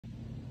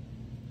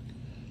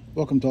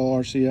Welcome to All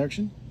RC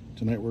Action.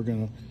 Tonight we're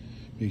going to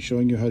be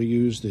showing you how to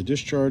use the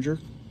discharger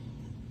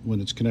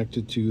when it's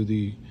connected to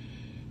the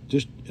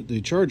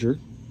charger,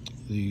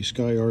 the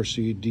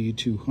SKYRC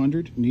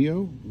D200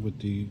 neo with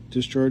the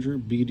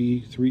discharger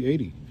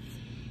BD380.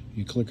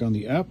 You click on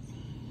the app.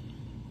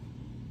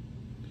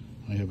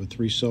 I have a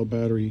 3-cell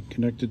battery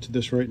connected to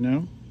this right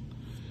now.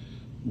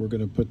 We're going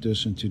to put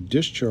this into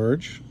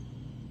discharge.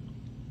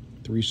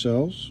 3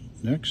 cells.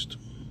 Next,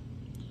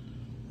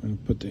 we're going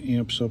to put the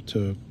amps up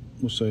to,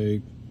 we'll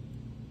say,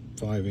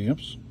 5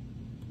 amps.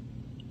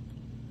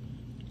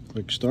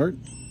 Click start.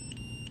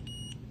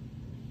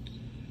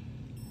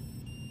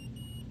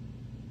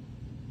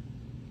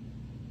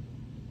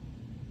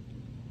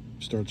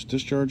 Starts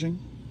discharging.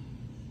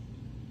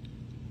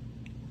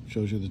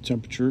 Shows you the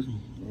temperature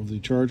of the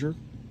charger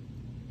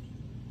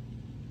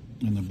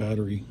and the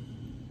battery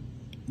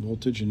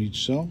voltage in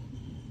each cell.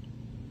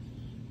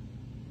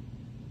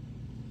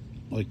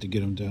 I like to get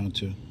them down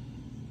to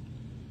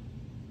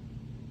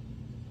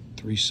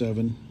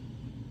 3.7.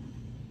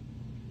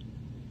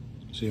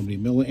 See how many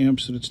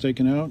milliamps that it's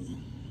taken out,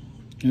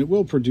 and it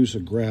will produce a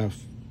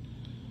graph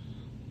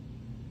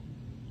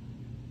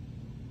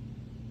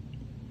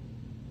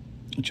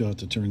that you'll have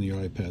to turn the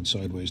iPad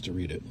sideways to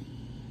read it.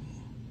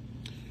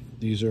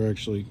 These are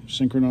actually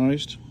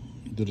synchronized,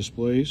 the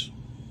displays.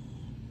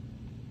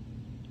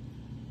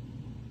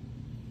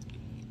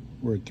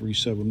 We're at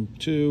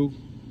 372.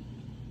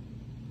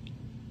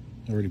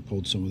 I already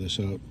pulled some of this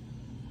out.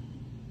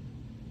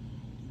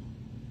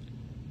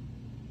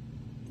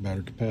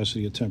 Battery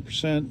capacity at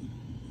 10%,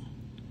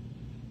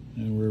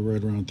 and we're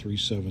right around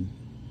 3.7.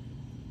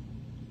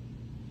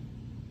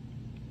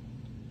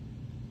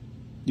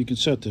 You can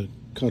set the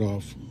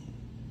cutoff.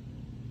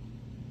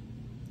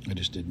 I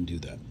just didn't do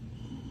that.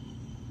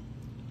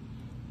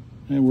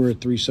 And we're at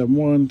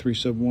 371,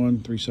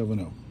 371,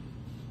 370.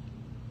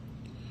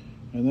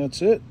 And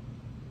that's it.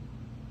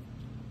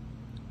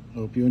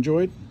 Hope you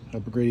enjoyed.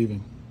 Have a great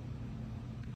evening.